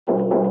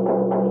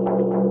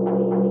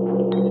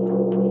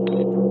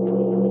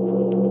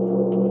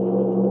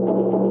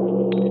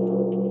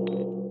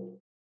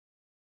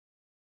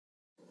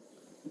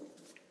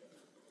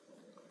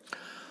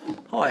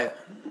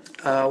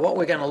What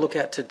we're going to look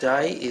at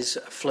today is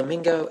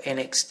Flamingo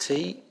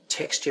NXT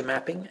texture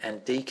mapping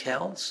and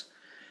decals.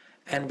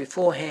 And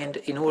beforehand,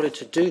 in order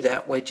to do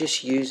that, we're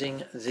just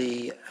using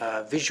the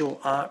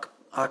Visual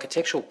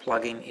Architectural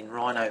plugin in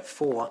Rhino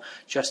 4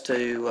 just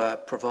to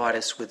provide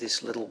us with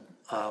this little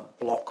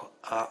block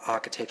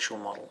architectural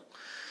model.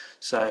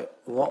 So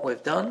what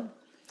we've done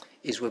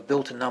is we've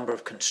built a number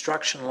of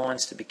construction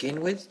lines to begin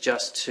with,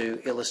 just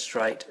to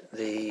illustrate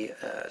the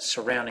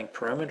surrounding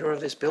perimeter of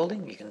this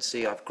building. You can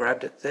see I've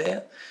grabbed it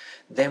there.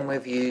 Then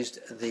we've used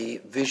the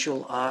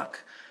Visual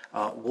Arc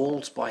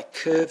Walls by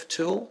Curve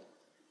tool.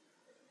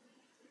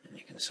 And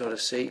you can sort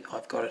of see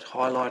I've got it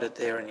highlighted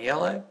there in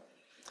yellow.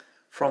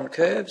 From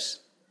curves,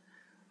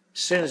 as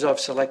soon as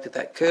I've selected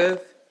that curve,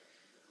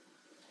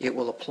 it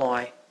will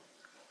apply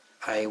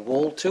a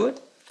wall to it.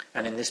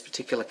 And in this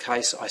particular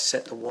case, I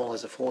set the wall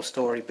as a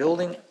 4-story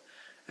building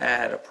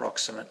at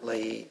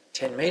approximately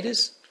 10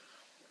 metres.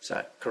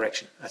 So,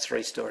 correction, a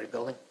 3-story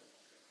building.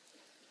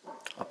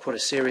 I put a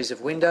series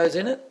of windows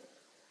in it,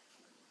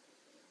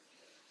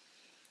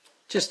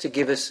 just to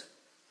give us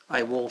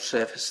a wall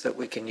surface that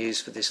we can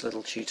use for this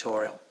little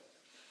tutorial.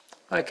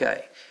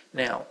 Okay,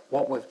 now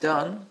what we've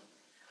done,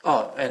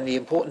 and the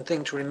important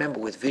thing to remember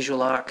with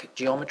Visual Arc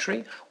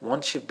geometry,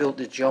 once you've built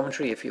the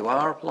geometry, if you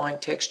are applying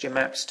texture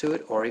maps to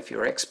it or if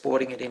you're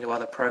exporting it into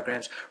other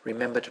programs,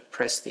 remember to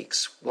press the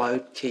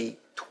explode key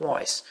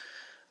twice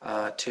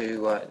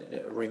to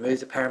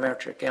remove the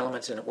parametric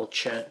elements, and it will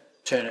turn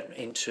it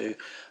into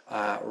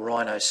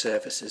Rhino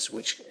surfaces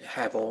which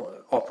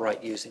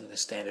operate using the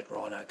standard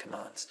Rhino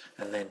commands,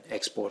 and then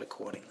export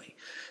accordingly.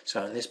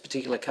 So in this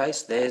particular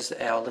case, there's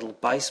our little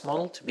base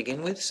model to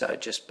begin with, so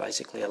just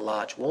basically a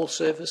large wall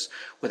surface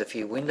with a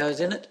few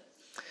windows in it.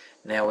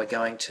 Now we're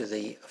going to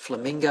the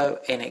Flamingo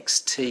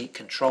NXT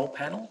control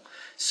panel,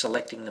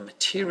 selecting the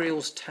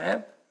Materials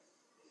tab.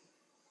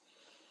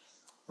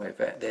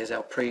 There's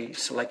our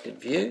pre-selected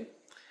view.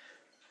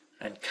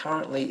 And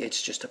currently it's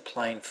just a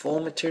plain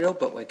form material,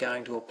 but we're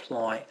going to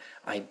apply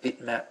a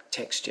bitmap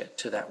texture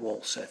to that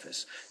wall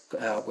surface.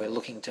 We're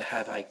looking to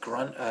have a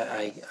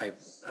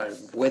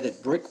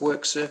weathered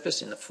brickwork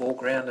surface in the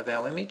foreground of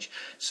our image.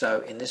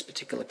 So in this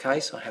particular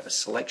case, I have a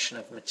selection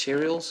of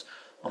materials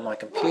on my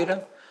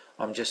computer.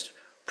 I'm just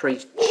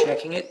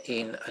pre-checking it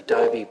in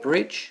Adobe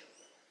Bridge,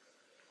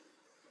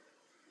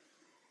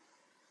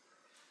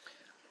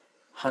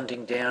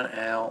 hunting down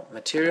our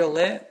material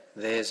there.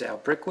 There's our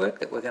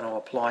brickwork that we're going to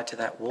apply to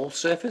that wall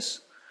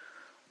surface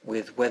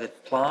with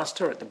weathered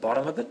plaster at the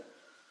bottom of it.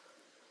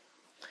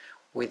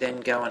 We then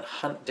go and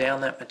hunt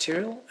down that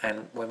material,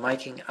 and we're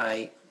making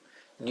a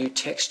new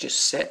texture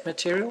set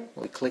material.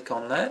 We click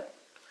on that.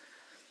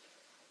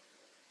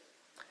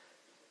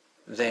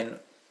 Then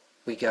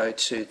we go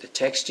to the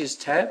Textures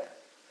tab,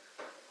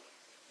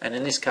 and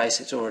in this case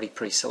it's already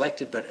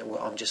pre-selected, but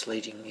I'm just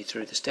leading you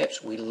through the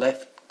steps. We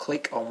left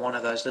click on one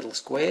of those little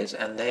squares,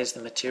 and there's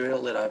the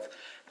material that I've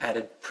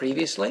added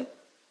previously.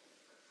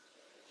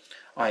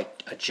 I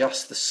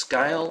adjust the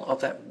scale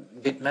of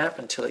that bitmap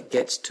until it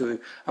gets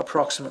to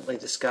approximately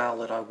the scale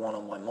that I want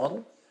on my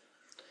model.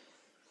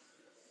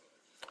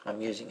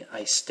 I'm using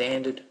a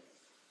standard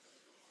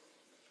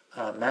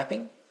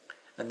mapping,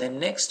 and then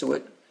next to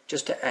it,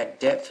 just to add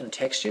depth and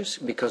textures,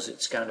 because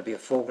it's going to be a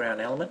foreground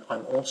element,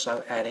 I'm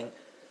also adding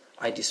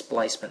a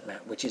displacement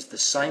map, which is the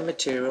same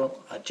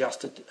material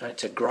adjusted.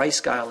 It's a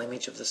grayscale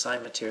image of the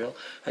same material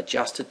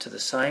adjusted to the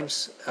same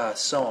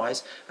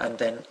size, and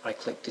then I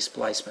click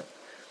displacement.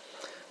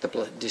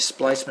 The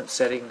displacement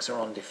settings are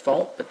on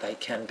default, but they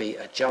can be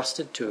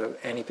adjusted to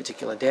any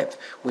particular depth,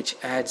 which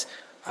adds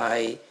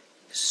a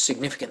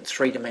significant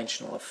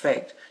three-dimensional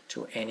effect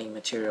to any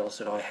materials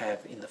that I have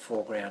in the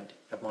foreground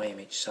of my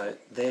image. So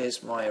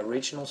there's my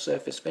original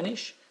surface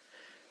finish,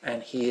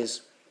 and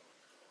here's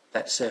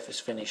that surface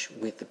finish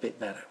with the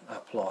bitmap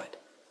applied.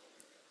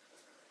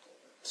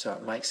 So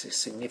it makes a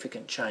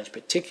significant change,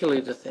 particularly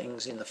the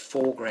things in the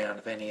foreground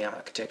of any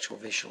architectural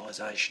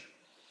visualization.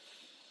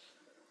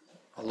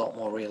 A lot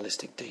more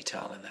realistic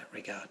detail in that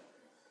regard.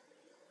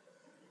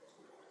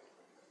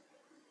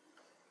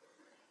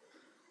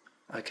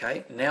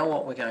 Okay, now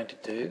what we're going to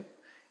do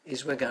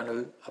is we're going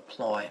to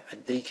apply a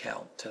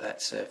decal to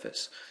that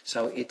surface.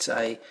 So it's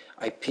a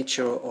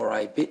picture or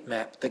a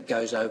bitmap that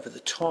goes over the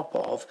top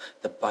of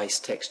the base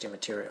texture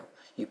material.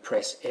 You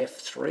press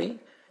F3,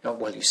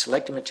 you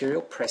select a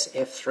material, press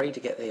F3 to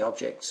get the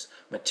object's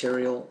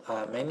material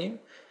menu,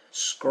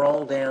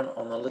 scroll down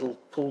on the little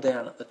pull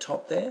down at the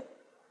top there.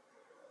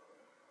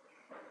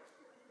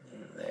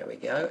 There we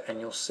go,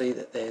 and you'll see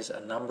that there's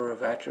a number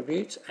of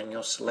attributes, and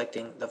you're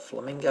selecting the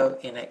Flamingo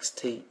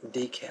NXT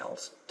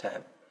Decals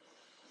tab.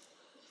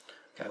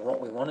 Okay,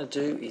 what we want to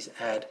do is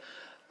add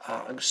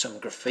some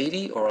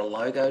graffiti or a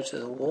logo to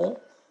the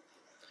wall,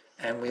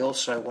 and we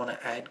also want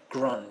to add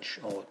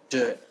grunge or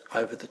dirt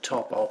over the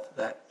top of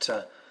that,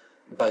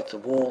 both the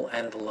wall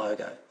and the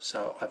logo.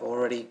 So I've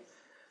already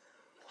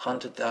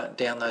hunted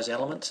down those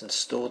elements and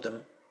stored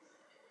them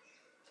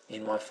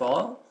in my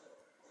file.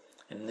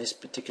 In this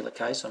particular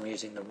case, I'm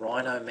using the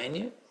Rhino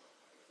menu.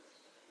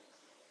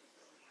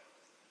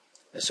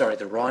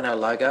 the Rhino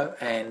logo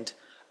and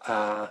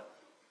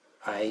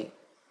a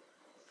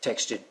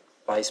textured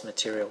base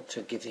material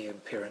to give the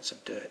appearance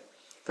of dirt.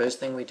 First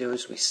thing we do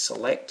is we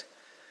select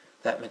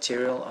that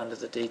material under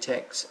the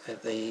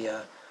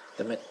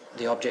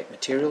the Object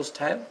Materials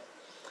tab,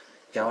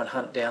 go and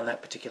hunt down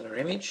that particular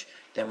image,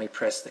 then we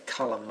press the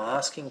Colour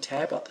Masking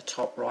tab at the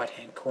top right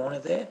hand corner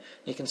there.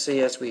 You can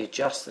see as we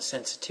adjust the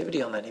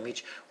sensitivity on that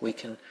image, we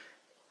can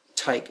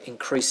take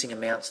increasing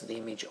amounts of the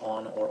image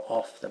on or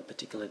off the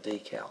particular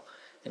decal,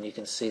 and you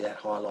can see that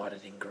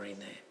highlighted in green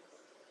there.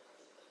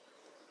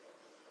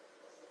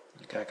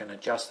 Okay, I can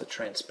adjust the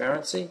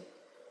transparency,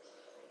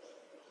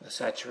 the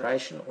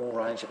saturation, all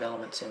range of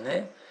elements in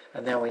there,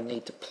 and now we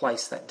need to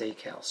place that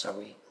decal.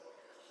 So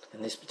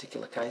in this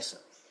particular case,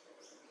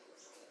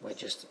 we're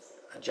just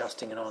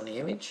adjusting it on the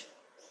image.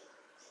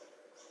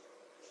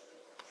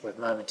 We've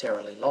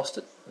momentarily lost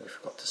it, we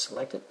forgot to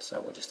select it,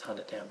 so we'll just hunt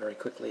it down very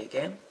quickly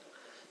again.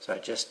 So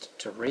just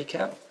to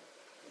recap,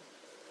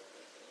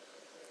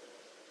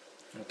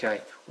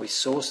 okay, we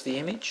source the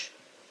image.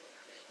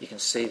 You can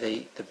see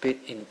the bit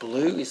in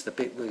blue is the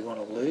bit we want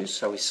to lose,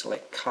 so we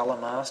select Colour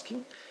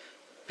Masking,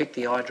 pick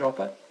the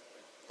eyedropper,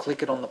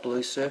 click it on the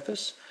blue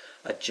surface,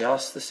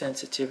 adjust the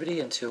sensitivity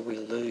until we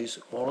lose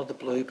all of the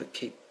blue but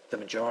keep the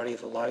majority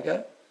of the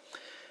logo,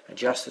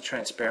 adjust the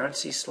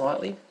transparency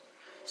slightly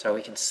so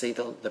we can see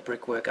the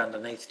brickwork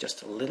underneath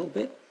just a little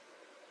bit.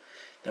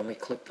 Then we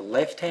click the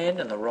left hand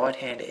and the right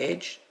hand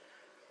edge,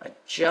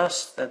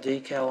 adjust the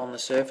decal on the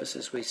surface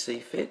as we see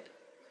fit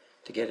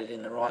to get it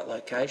in the right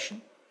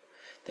location.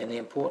 Then the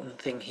important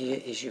thing here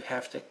is you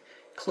have to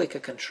click a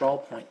control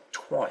point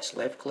twice,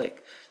 left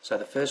click. So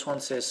the first one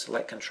says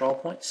select control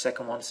point,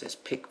 second one says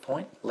pick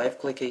point, left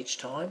click each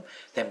time,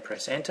 then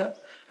press enter,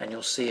 and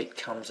you'll see it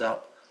comes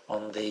up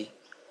on the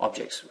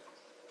Objects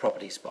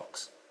Properties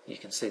box. You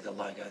can see the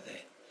logo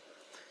there.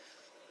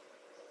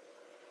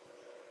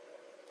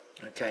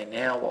 Okay,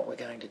 now what we're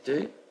going to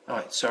do,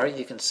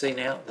 you can see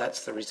now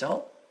that's the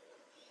result.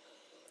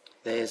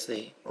 There's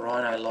the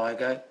Rhino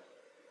logo,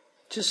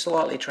 just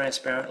slightly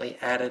transparently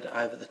added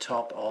over the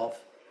top of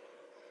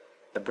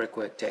the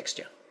brickwork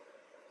texture.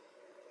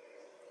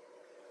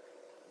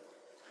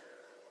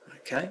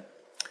 Okay,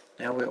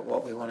 now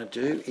what we want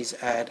to do is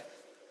add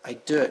a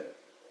dirt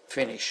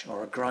finish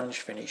or a grunge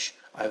finish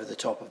over the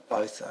top of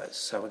both those.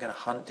 So we're going to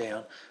hunt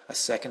down a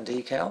second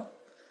decal.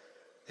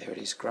 There it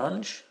is,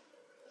 grunge.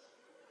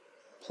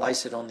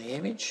 Place it on the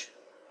image.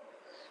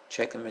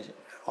 Check the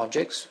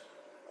Objects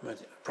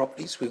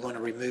Properties. We want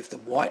to remove the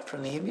white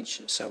from the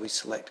image, so we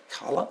select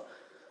Colour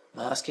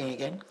Masking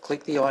again,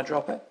 click the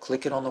eyedropper,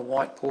 click it on the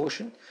white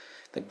portion.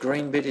 The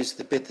green bit is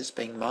the bit that's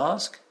being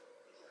masked,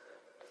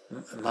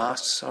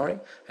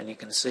 and you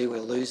can see we're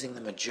losing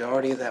the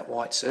majority of that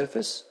white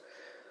surface.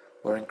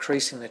 We're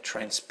increasing the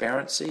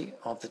transparency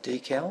of the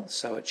decal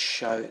so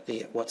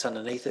what's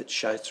underneath it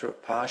shows through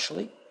it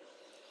partially.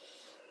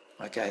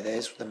 Okay,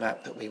 there's the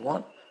map that we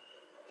want.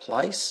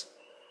 Place,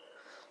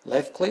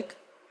 left click,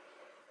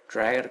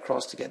 drag it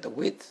across to get the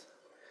width,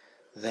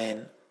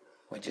 then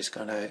we're just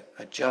going to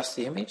adjust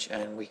the image,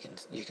 and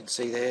you can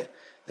see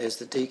there's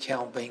the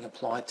decal being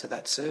applied to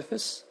that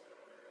surface.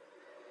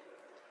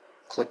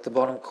 Click the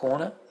bottom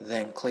corner,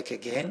 then click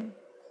again,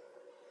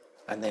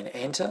 and then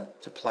enter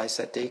to place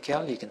that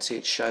decal. You can see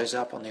it shows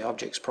up on the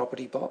Objects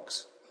Property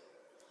box.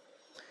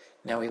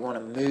 Now we want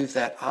to move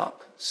that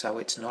up so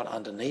it's not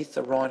underneath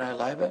the Rhino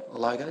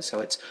logo, so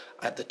it's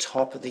at the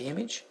top of the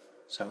image,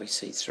 so we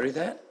see through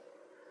that.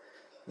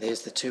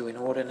 There's the two in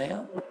order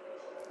now,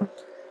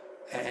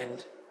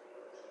 and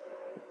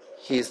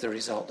here's the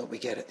result that we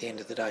get at the end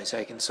of the day. So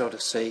you can sort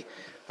of see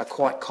a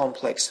quite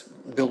complex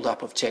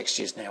build-up of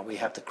textures now. We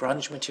have the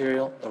grunge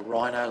material, the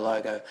Rhino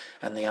logo,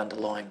 and the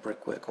underlying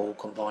brickwork all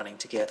combining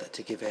together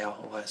to give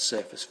our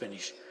surface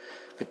finish.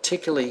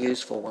 Particularly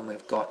useful when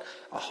we've got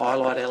a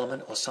highlight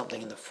element or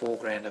something in the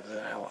foreground of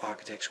our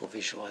architectural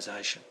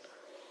visualization.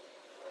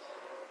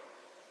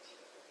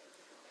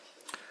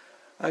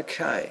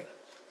 Okay,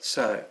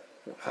 so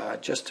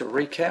just to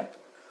recap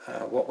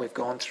what we've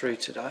gone through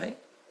today.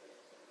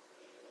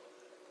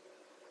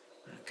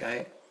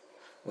 Okay,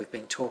 we've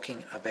been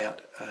talking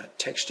about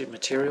textured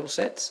material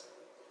sets.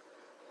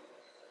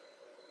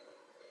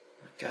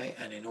 Okay,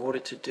 and in order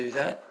to do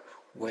that,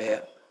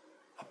 we're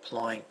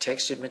applying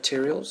textured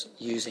materials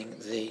using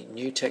the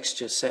new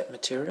texture set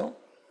material.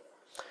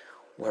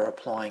 We're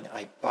applying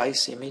a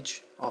base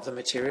image of the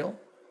material,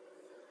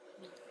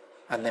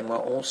 and then we're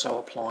also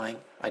applying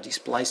a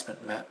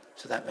displacement map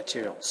to that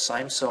material.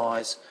 Same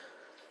size,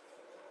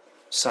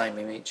 same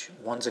image.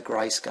 One's a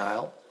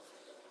grayscale.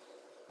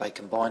 They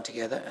combine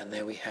together, and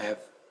there we have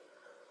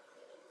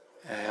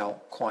our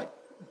quite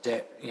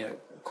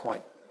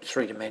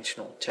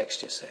three-dimensional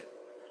texture set.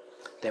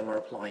 Then we're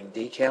applying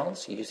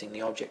decals using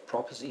the Object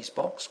Properties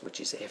box, which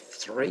is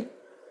F3.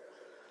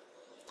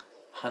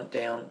 Hunt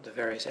down the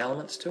various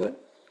elements to it.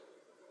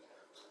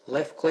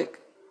 Left click,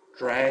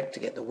 drag to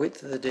get the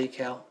width of the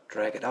decal,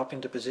 drag it up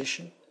into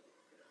position,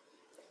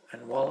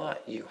 and voila,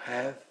 you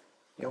have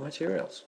your materials.